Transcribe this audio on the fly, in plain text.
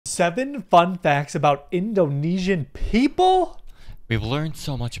7 fun facts about Indonesian people? We've learned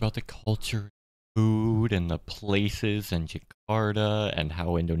so much about the culture, food, and the places in Jakarta, and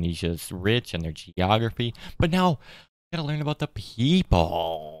how Indonesia's rich and their geography. But now, we gotta learn about the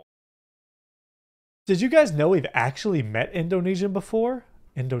people. Did you guys know we've actually met Indonesian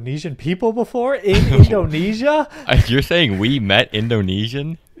people before in Indonesia? You're saying we met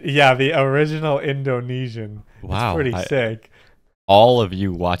Indonesian? Yeah, the original Indonesian. Wow. It's pretty sick. All of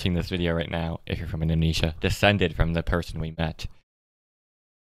you watching this video right now, if you're from Indonesia, descended from the person we met.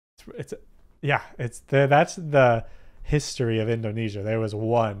 That's the history of Indonesia. There was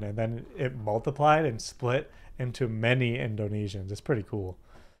one, and then it multiplied and split into many Indonesians. It's pretty cool.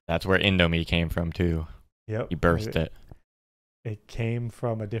 That's where Indomie came from too. Yep. He birthed it. It came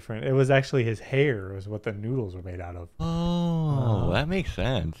from it was actually his hair was what the noodles were made out of. Oh, that makes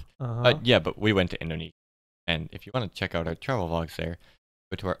sense. Yeah, but we went to Indonesia. And if you want to check out our travel vlogs there,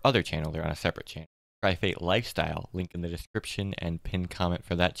 go to our other channel. They're on a separate channel. Tri-Fate Lifestyle. Link in the description and pinned comment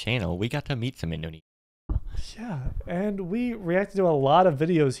for that channel. We got to meet some Indonesians. Yeah, and we reacted to a lot of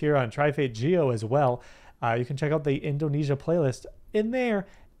videos here on Tri-Fate Geo as well. You can check out the Indonesia playlist. In there,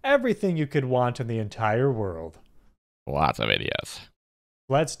 everything you could want in the entire world. Lots of videos.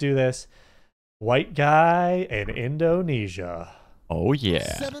 Let's do this. White guy in Indonesia. Oh,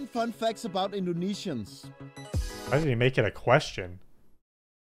 yeah. 7 fun facts about Indonesians. Why did he make it a question?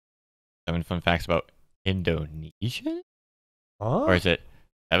 7 fun facts about Indonesia? Huh? Or is it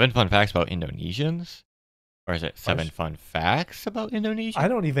 7 fun facts about Indonesians? Or is it 7 fun facts about Indonesia? I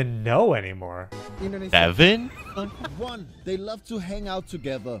don't even know anymore. 7? 1. They love to hang out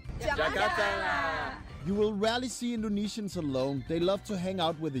together. Jakarta. You will rarely see Indonesians alone. They love to hang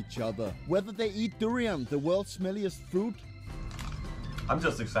out with each other. Whether they eat durian, the world's smelliest fruit. I'm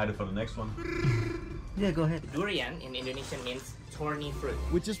just excited for the next one. Yeah, go ahead. Durian in Indonesian means thorny fruit.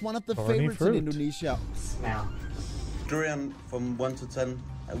 Which is one of the Thorny favorites fruit. in Indonesia. Smell. Durian from 1 to 10.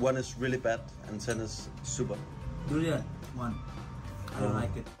 1 is really bad and 10 is super. Durian, 1. I don't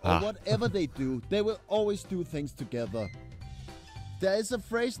like it. Or whatever they do, they will always do things together. There is a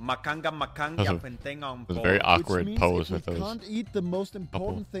phrase That was a very awkward which means pose if with we those. can't eat, the most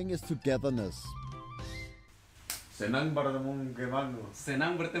important thing is togetherness. Senang bertemu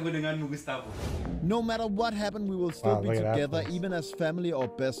denganmu, Gustavo. No matter what happened, we will still Wow, be look at that together, place. even as family or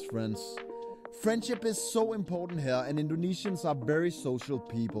best friends. Friendship is so important here, and Indonesians are very social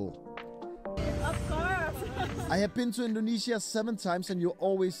people. Of course. I have been to Indonesia 7 times, and you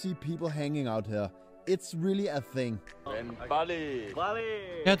always see people hanging out here. It's really a thing. Yeah,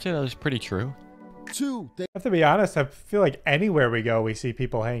 I'd say that was pretty true. 2. They I have to be honest, I feel like anywhere we go, we see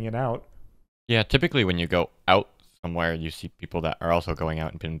people hanging out. Yeah, typically when you go out somewhere, you see people that are also going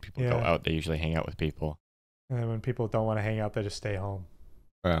out, and when people go Yeah. out, they usually hang out with people. And then when people don't want to hang out, they just stay home.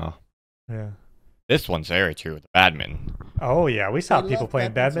 Well, Yeah. this one's very true with the badminton. Oh, yeah. We saw They people love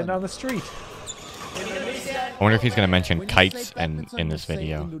playing badminton badminton. on the street. I wonder if he's going to mention when you kites say in badminton, this you say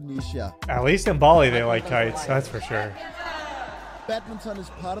video. Indonesia. At least in Bali, they like kites. That's for sure. Badminton is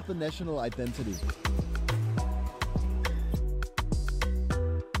part of the national identity.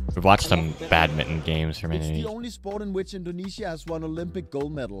 We've watched some badminton games from It's the Indonesia. only sport in which Indonesia has won Olympic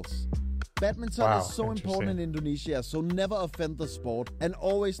gold medals. Badminton Wow, is so important in Indonesia, so never offend the sport and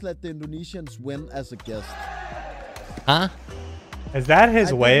always let the Indonesians win as a guest. Huh? Is that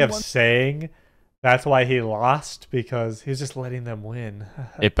his I way didn't of want- saying that's why he lost? Because he's just letting them win.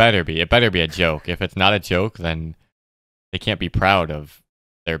 It better be. It better be a joke. If it's not a joke, then they can't be proud of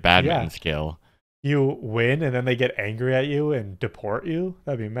their badminton Yeah. skill. You win and then they get angry at you and deport you?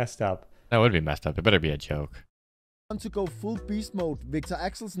 That'd be messed up. That would be messed up. It better be a joke. I want to go full beast mode, Victor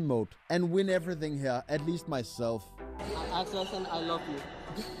Axelsen mode, and win everything here, at least myself. Axelsen, I love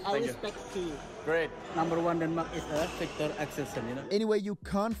you. I respect you. Great. Number 1 Denmark is Victor Axelsen, you know. Anyway, you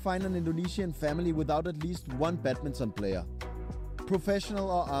can't find an Indonesian family without at least one badminton player. Professional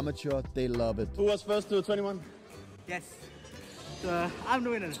or amateur, they love it. Who was first to 21? Yes. I'm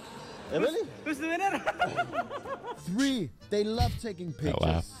the winner. Really? Who's the winner? 3. They love taking pictures.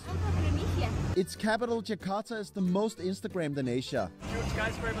 wow. I'm from Indonesia. Its capital, Jakarta, is the most Instagrammed in Asia.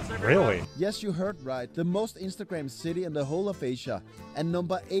 Really? Yes, you heard right. The most Instagrammed city in the whole of Asia, and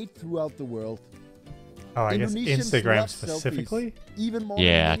number 8 throughout the world. Oh, I guess Indonesians Instagram love specifically? selfies, even more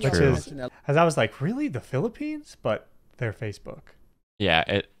Yeah, than any true. other Which is- nationality. As I was like, really? The Philippines? But they're Facebook.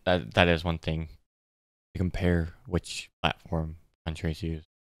 Yeah, that is one thing. To compare which platform countries use.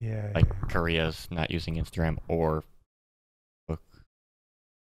 Yeah. Like Korea's not using Instagram or Facebook.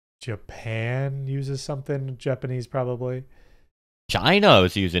 Japan uses something Japanese probably. China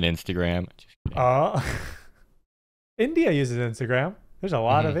is using Instagram. Just kidding. India uses Instagram. There's a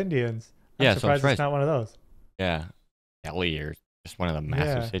lot of Indians. I'm surprised it's not one of those. Yeah. Delhi or just one of the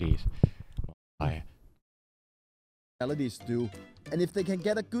massive cities. Realities do. And if they can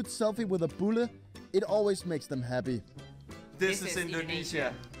get a good selfie with a bule, it always makes them happy. This is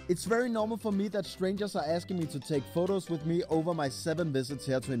Indonesia. It's very normal for me that strangers are asking me to take photos with me over my 7 visits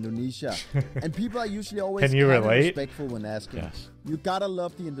here to Indonesia. And people are usually always Can you relate? respectful when asking. Yes. You gotta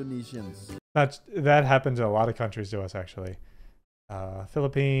love the Indonesians. That happens in a lot of countries to us, actually.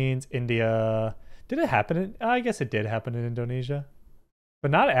 Philippines, India. Did it happen I guess it did happen in Indonesia,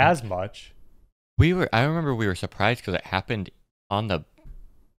 but not as much. I remember we were surprised because it happened on the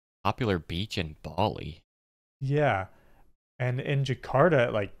popular beach in Bali. Yeah, and in Jakarta,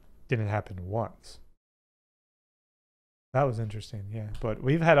 it like didn't happen once. That was interesting. Yeah, but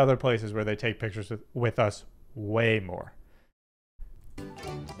we've had other places where they take pictures with us way more.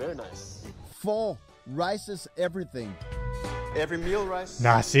 Very nice. 4. Rice is everything. Every meal rice.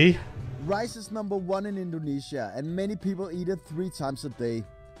 Nasi. Rice is number 1 in Indonesia, and many people eat it 3 times a day.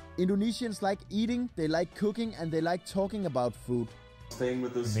 Indonesians like eating, they like cooking, and they like talking about food. Staying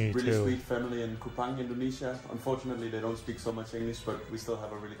with this really sweet family in Kupang, Indonesia. Unfortunately, they don't speak so much English, but we still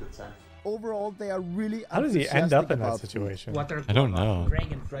have a really good time. Overall, they are really How does he end up in that situation? I don't know.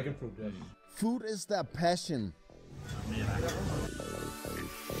 Dragon fruit. Food is their passion.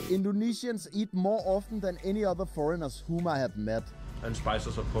 Indonesians eat more often than any other foreigners whom I have met. And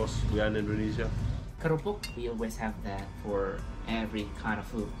spices, of course. We are in Indonesia. Kerupuk, we always have that for every kind of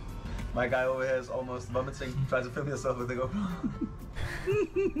food. My guy over here is almost vomiting. Try to film yourself with the GoPro.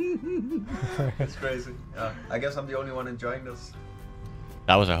 It's crazy. Yeah, I guess I'm the only one enjoying this.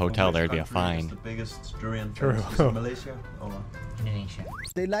 That was a hotel, there'd be a fine. The biggest durian fence in Malaysia. Indonesia.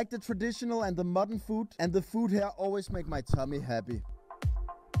 They like the traditional and the modern food, and the food here always make my tummy happy.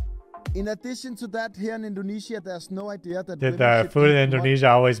 In addition to that, here in Indonesia, there's no idea that Did the food in Indonesia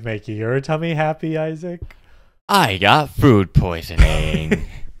always make your tummy happy, Isaac? I got food poisoning.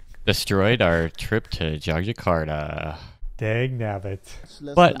 Destroyed our trip to Jakarta. Dang nabbit.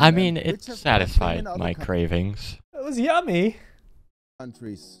 But I mean, it satisfied my cravings. It was yummy.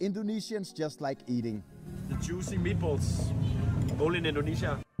 Countries. Indonesians just like eating. The juicy meatballs. Only in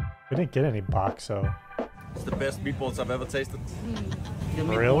Indonesia. We didn't get any bakso. It's the best meatballs I've ever tasted.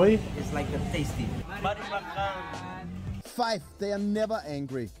 Really? It's like a tasty. 5. They are never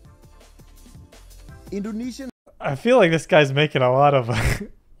angry. Indonesian. I feel like this guy's making a lot of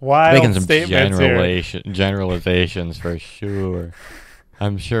wild making some statements here. Generalizations for sure.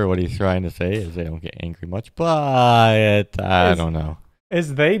 I'm sure what he's trying to say is they don't get angry much, but I don't know.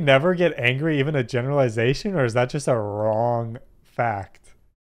 Is they never get angry even a generalization, or is that just a wrong fact?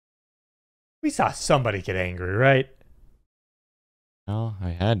 We saw somebody get angry, right? No, I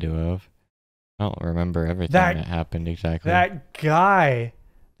had to have. I don't remember everything that happened exactly. That guy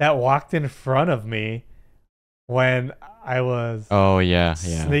that walked in front of me when I was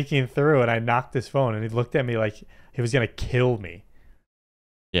sneaking through, and I knocked his phone, and he looked at me like he was gonna kill me.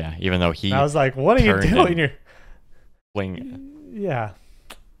 Yeah, even though he. And I was like, "What are you doing?" You're yeah,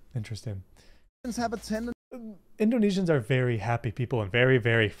 interesting. Indonesians are very happy people and very,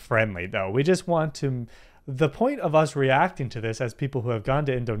 very friendly, though. We just want to. The point of us reacting to this as people who have gone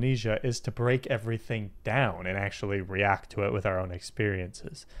to Indonesia is to break everything down and actually react to it with our own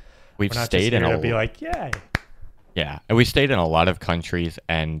experiences. We've stayed in to be like, yay. Yeah, and we stayed in a lot of countries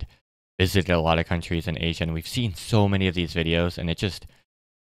and visited a lot of countries in Asia, and we've seen so many of these videos, and it just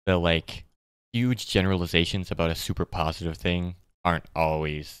the like huge generalizations about a super positive thing aren't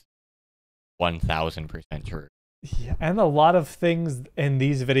always 1000% true. Yeah, and a lot of things in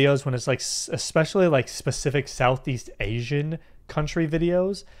these videos, when it's like especially like specific Southeast Asian country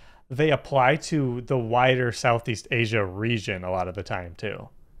videos, they apply to the wider Southeast Asia region a lot of the time too.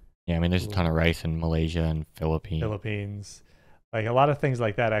 Yeah, I mean, there's a ton of rice in Malaysia and Philippines. Like a lot of things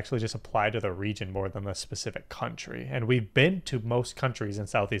like that actually just apply to the region more than the specific country. And we've been to most countries in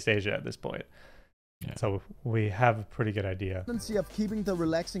Southeast Asia at this point. Yeah. So we have a pretty good idea. Of keeping the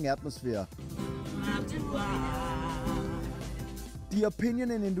relaxing atmosphere. The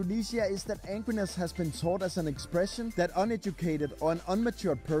opinion in Indonesia is that angriness has been taught as an expression that uneducated or an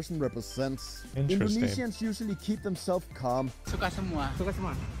unmatured person represents. Indonesians usually keep themselves calm. Suka semua.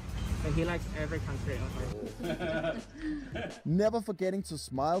 But he likes every country. Never forgetting to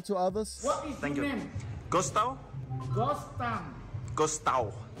smile to others. What is your name? Gostau? Gostam.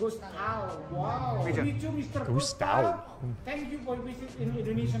 Gostau. Gostau. Wow. Me too, Mr. Gostau. Thank you for visiting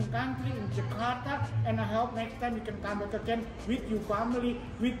Indonesian country in Jakarta, and I hope next time you can come back again with your family,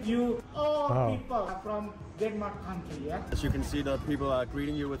 with you all people from Denmark country. Yeah. As you can see, the people are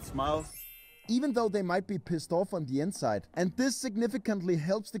greeting you with smiles. even though they might be pissed off on the inside. And this significantly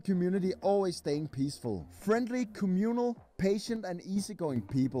helps the community always staying peaceful. Friendly, communal, patient and easygoing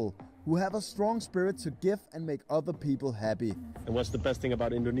people who have a strong spirit to give and make other people happy. And what's the best thing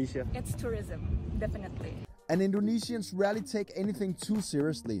about Indonesia? It's tourism, definitely. And Indonesians rarely take anything too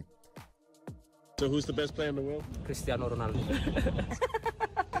seriously. So who's the best player in the world? Cristiano Ronaldo.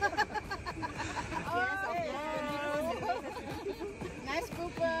 Nice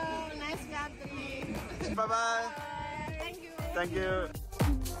people, nice country. Bye-bye. Thank you.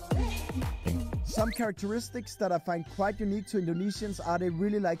 Some characteristics that I find quite unique to Indonesians are they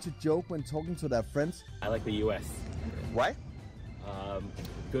really like to joke when talking to their friends. I like the US. Why?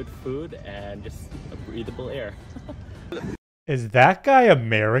 Good food and just a breathable air. Is that guy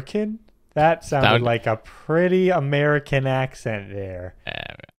American? That sounded like a pretty American accent there.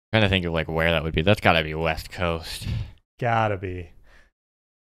 I'm trying to think of like where that would be. That's gotta be West Coast. Gotta be.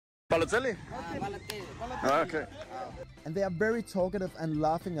 Balotelli? Oh, okay. And they are very talkative and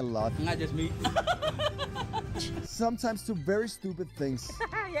laughing a lot. Not just me. Sometimes to very stupid things.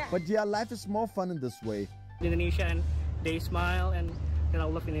 But yeah, life is more fun in this way. Indonesia, and they smile and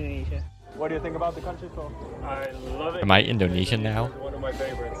love Indonesia. What do you think about the country, Phil? I love it. Am I Indonesian now? One of my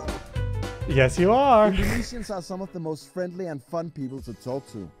favorites. Yes, you are. Indonesians are some of the most friendly and fun people to talk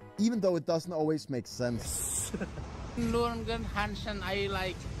to, even though it doesn't always make sense. Lurgan Hansen, I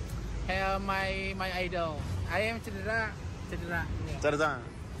like my idol. I am Cedera. Cedera.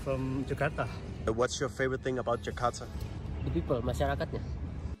 From Jakarta. What's your favorite thing about Jakarta? The people, masyarakatnya.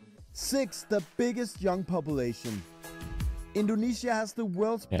 6. The biggest young population. Indonesia has the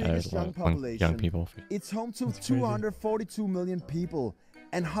world's biggest young population. Young people. It's home to 242 million people,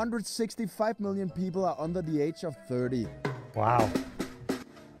 and 165 million people are under the age of 30. Wow.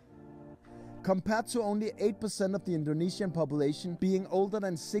 Compared to only 8% of the Indonesian population being older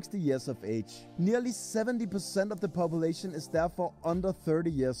than 60 years of age. Nearly 70% of the population is therefore under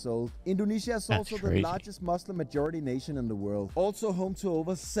 30 years old. Indonesia is also the largest Muslim majority nation in the world. Also home to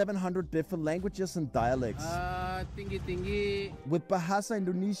over 700 different languages and dialects. Tinggi-tinggi. With Bahasa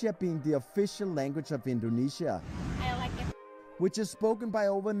Indonesia being the official language of Indonesia. I like it. Which is spoken by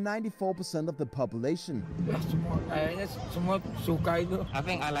over 94% of the population. I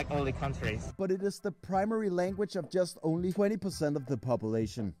think I like all the countries. But it is the primary language of just only 20% of the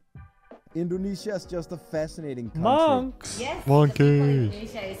population. Indonesia is just a fascinating country. Monks! Yes, Monkeys!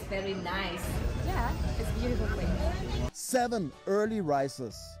 Indonesia is very nice. Yeah, it's a beautiful place. 7. Early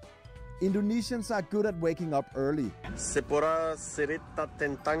risers. Indonesians are good at waking up early. Sepura cerita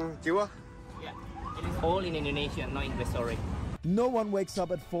tentang jiwa. Yeah, it is all in Indonesian, not English, sorry. No one wakes up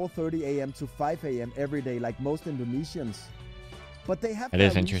at 4:30 a.m. to 5 a.m. every day like most Indonesians. But they have It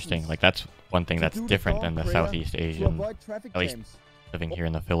is interesting. Like that's one thing that's different than the Southeast Asian. At least living here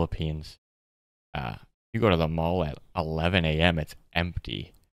in the Philippines. You go to the mall at 11 a.m. It's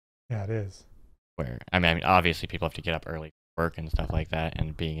empty. Yeah, it is. Where I mean, obviously people have to get up early for work and stuff like that.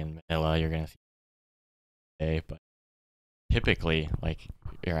 And being in Manila, you're gonna see day, but typically, like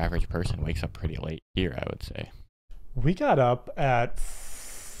your average person wakes up pretty late here. I would say. We got up at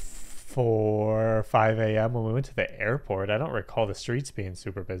 4 or 5 a.m. when we went to the airport. I don't recall the streets being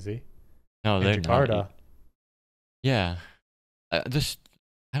super busy. No, in they're Jakarta. not. Yeah. I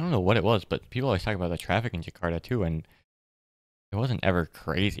don't know what it was, but people always talk about the traffic in Jakarta too, and it wasn't ever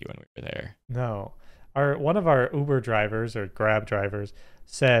crazy when we were there. No. One of our Uber drivers or Grab drivers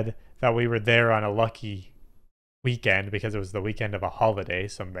said that we were there on a lucky weekend because it was the weekend of a holiday,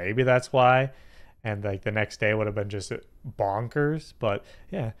 so maybe that's why. And like the next day would have been just bonkers. But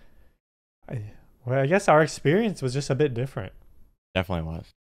yeah, I guess our experience was just a bit different. Definitely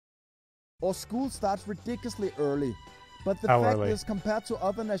was. Or school starts ridiculously early. But the fact is, compared to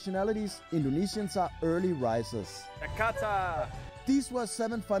other nationalities, Indonesians are early risers. Jakarta! These were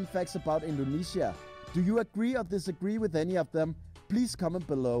 7 fun facts about Indonesia. Do you agree or disagree with any of them? Please comment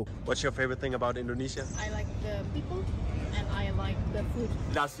below. What's your favorite thing about Indonesia? I like the people and I like the food.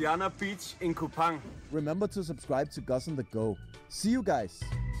 Dasiana Beach in Kupang. Remember to subscribe to Gus on the Go. See you guys.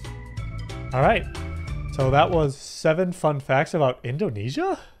 All right. So that was 7 fun facts about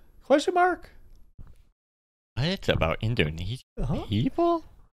Indonesia? Question mark? What? About Indonesian people?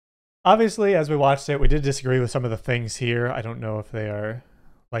 Obviously, as we watched it, we did disagree with some of the things here. I don't know if they are,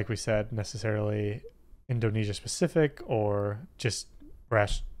 like we said, necessarily Indonesia specific or just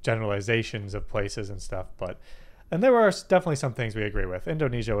rash generalizations of places and stuff. And there were definitely some things we agree with.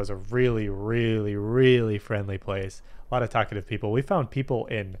 Indonesia was a really, really, really friendly place. A lot of talkative people. We found people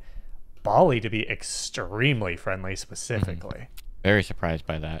in Bali to be extremely friendly specifically. Very surprised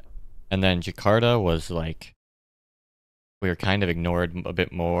by that. And then Jakarta was like we were kind of ignored a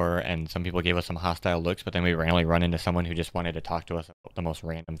bit more, and some people gave us some hostile looks, but then we randomly run into someone who just wanted to talk to us about the most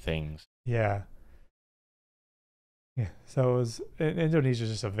random things. Yeah. Yeah. So Indonesia is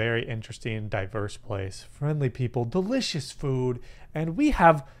just a very interesting, diverse place. Friendly people, delicious food, and we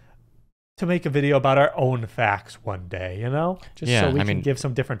have to make a video about our own facts one day, you know? Just so we can give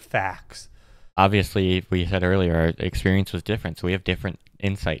some different facts. Obviously, we said earlier, our experience was different, so we have different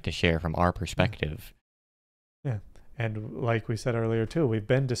insight to share from our perspective. Yeah. And like we said earlier, too, we've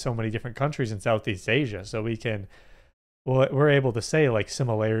been to so many different countries in Southeast Asia, so we're able to say like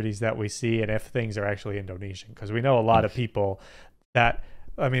similarities that we see and if things are actually Indonesian, because we know a lot of people that,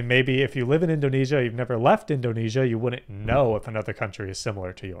 I mean, maybe if you live in Indonesia, you've never left Indonesia, you wouldn't know if another country is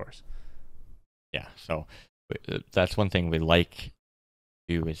similar to yours. Yeah, so that's one thing we like to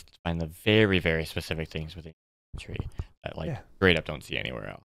do, is find the very, very specific things within the country that straight up don't see anywhere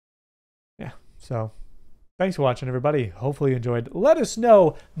else. Yeah, so thanks for watching, everybody. Hopefully you enjoyed. Let us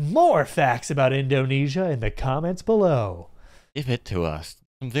know more facts about Indonesia in the comments below. Give it to us.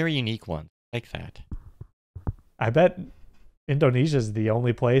 Some very unique ones like that. I bet Indonesia is the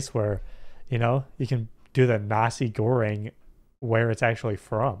only place where, you know, you can do the nasi goreng where it's actually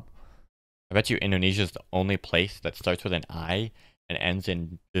from. I bet you Indonesia is the only place that starts with an I and ends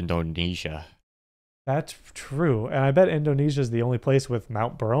in Indonesia. That's true. And I bet Indonesia is the only place with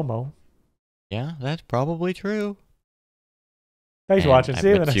Mount Bromo. Yeah, that's probably true. Thanks for watching. See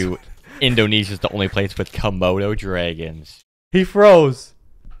you in the next one. Indonesia is the only place with Komodo dragons. He froze.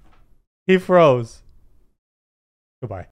 He froze. Goodbye.